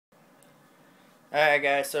Alright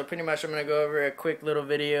guys, so pretty much I'm going to go over a quick little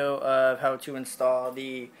video of how to install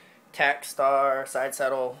the Tac Star side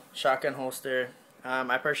saddle shotgun holster.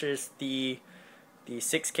 I purchased the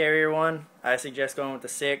 6 carrier one. I suggest going with the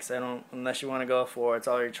 6. Unless you want to go 4, it's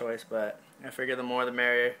all your choice, but I figure the more the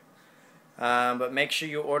merrier. But make sure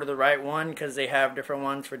you order the right one because they have different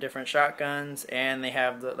ones for different shotguns, and they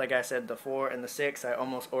have, like I said, the 4 and the 6. I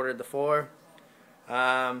almost ordered the 4.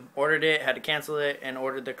 Ordered it, had to cancel it, and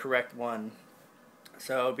ordered the correct one.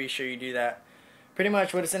 So be sure you do that. Pretty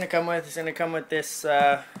much what it's going to come with, it's going to come with this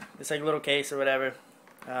this like little case or whatever,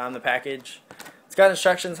 the package. It's got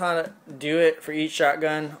instructions how to do it for each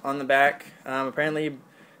shotgun on the back. Apparently, as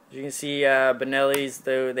you can see, Benelli's,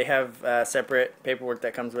 though, they have separate paperwork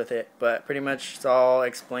that comes with it, but pretty much it's all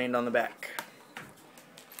explained on the back.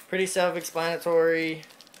 Pretty self-explanatory.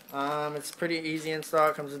 It's pretty easy install.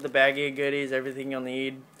 It comes with the baggie of goodies, everything you'll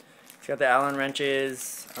need. It's got the Allen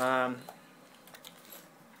wrenches.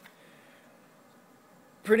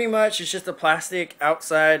 Pretty much it's just a plastic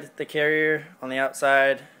outside. The carrier on the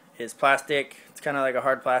outside is plastic. It's kind of like a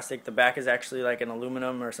hard plastic. The back is actually like an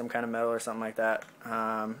aluminum or some kind of metal or something like that.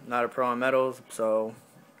 Not a pro on metals, so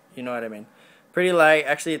you know what I mean. Pretty light.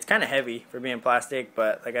 Actually, it's kind of heavy for being plastic,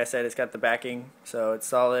 but like I said, it's got the backing, so it's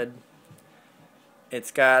solid.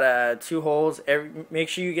 It's got 2 holes. Make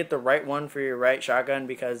sure you get the right one for your right shotgun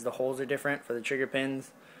because the holes are different for the trigger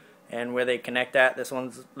pins and where they connect at. This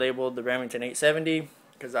one's labeled the Remington 870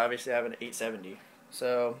 because obviously I have an 870.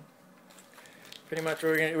 So pretty much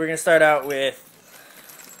we're gonna start out with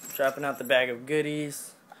dropping out the bag of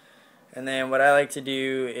goodies, and then what I like to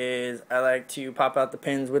do is I like to pop out the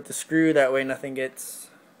pins with the screw. That way nothing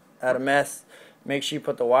gets out of mess. Make sure you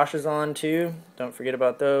put the washers on too. Don't forget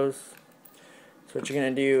about those. So what you're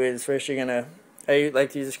going to do is first I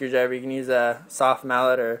like to use a screwdriver. You can use a soft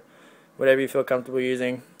mallet or whatever you feel comfortable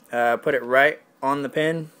using. Put it right on the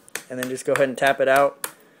pin and then just go ahead and tap it out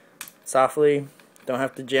softly. Don't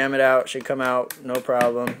have to jam it out. It should come out no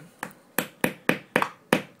problem.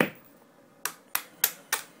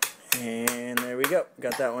 And there we go.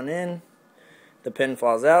 Got that one in. The pin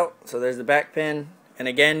falls out. So there's the back pin. And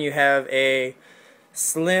again, you have a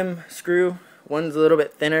slim screw. One's a little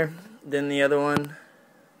bit thinner than the other one,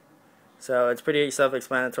 so it's pretty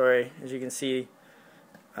self-explanatory. As you can see,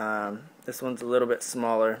 this one's a little bit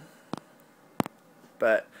smaller,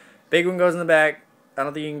 but big one goes in the back. I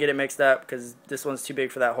don't think you can get it mixed up because this one's too big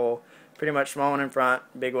for that hole. Pretty much small one in front,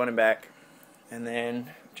 big one in back. And then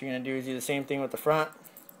what you're going to do is do the same thing with the front,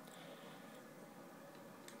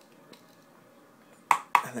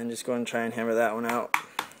 and then just go and try and hammer that one out.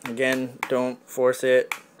 Again, don't force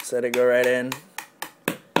it, just let it go right in.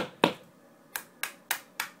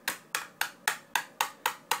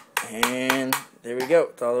 And there we go,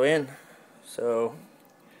 it's all the way in. So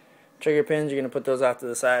trigger pins, you're going to put those off to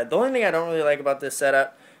the side. The only thing I don't really like about this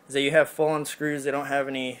setup is that you have full-on screws. They don't have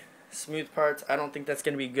any smooth parts. I don't think that's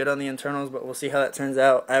going to be good on the internals, but we'll see how that turns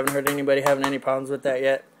out. I haven't heard anybody having any problems with that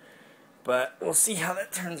yet, but we'll see how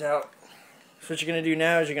that turns out. So what you're going to do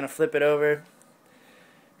now is you're going to flip it over,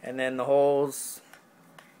 and then the holes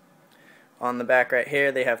on the back right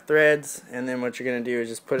here, they have threads, and then what you're going to do is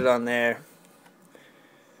just put it on there.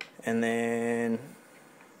 And then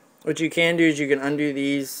what you can do is you can undo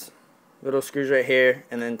these little screws right here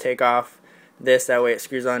and then take off this. That way it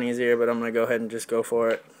screws on easier, but I'm going to go ahead and just go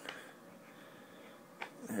for it.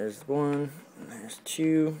 There's 1, and there's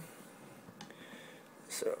 2.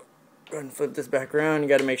 So go ahead and flip this back around. You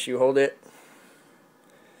got to make sure you hold it.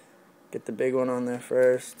 Get the big one on there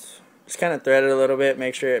first. Just kind of thread it a little bit.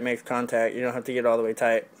 Make sure it makes contact. You don't have to get all the way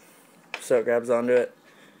tight so it grabs onto it,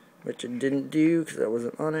 which it didn't do because I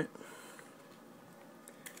wasn't on it.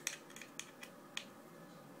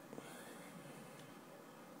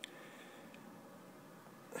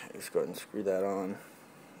 Just go ahead and screw that on.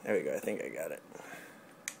 There we go, I think I got it.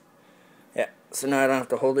 Yeah, so now I don't have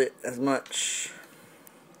to hold it as much.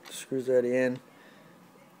 Screw's already in.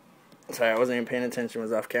 Sorry, I wasn't even paying attention, it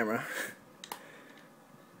was off camera.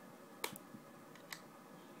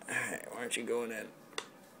 Alright, why aren't you going in?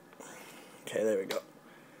 Okay, there we go.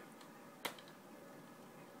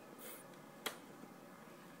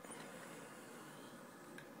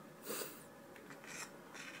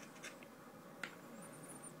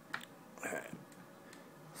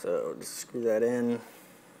 So just screw that in.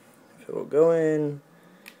 It will go in.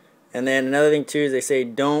 And then another thing too is they say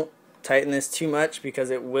don't tighten this too much because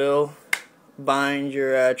it will bind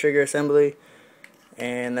your trigger assembly,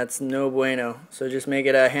 and that's no bueno. So just make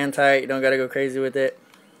it hand tight. You don't gotta go crazy with it.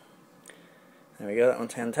 There we go. That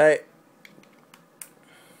one's hand tight.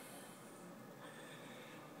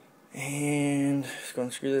 And just going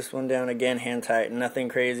to screw this one down again, hand tight. Nothing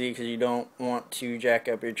crazy because you don't want to jack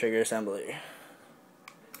up your trigger assembly.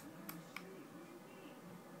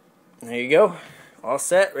 There you go. All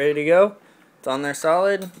set, ready to go. It's on there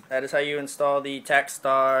solid. That is how you install the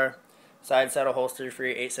Tacstar side saddle holster for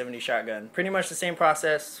your 870 shotgun. Pretty much the same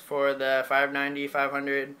process for the 590,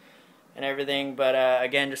 500, and everything, but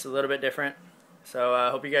again, just a little bit different. So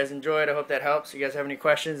I hope you guys enjoyed. I hope that helps. If you guys have any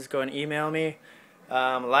questions, go and email me.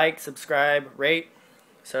 Like, subscribe, rate.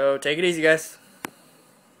 So take it easy, guys.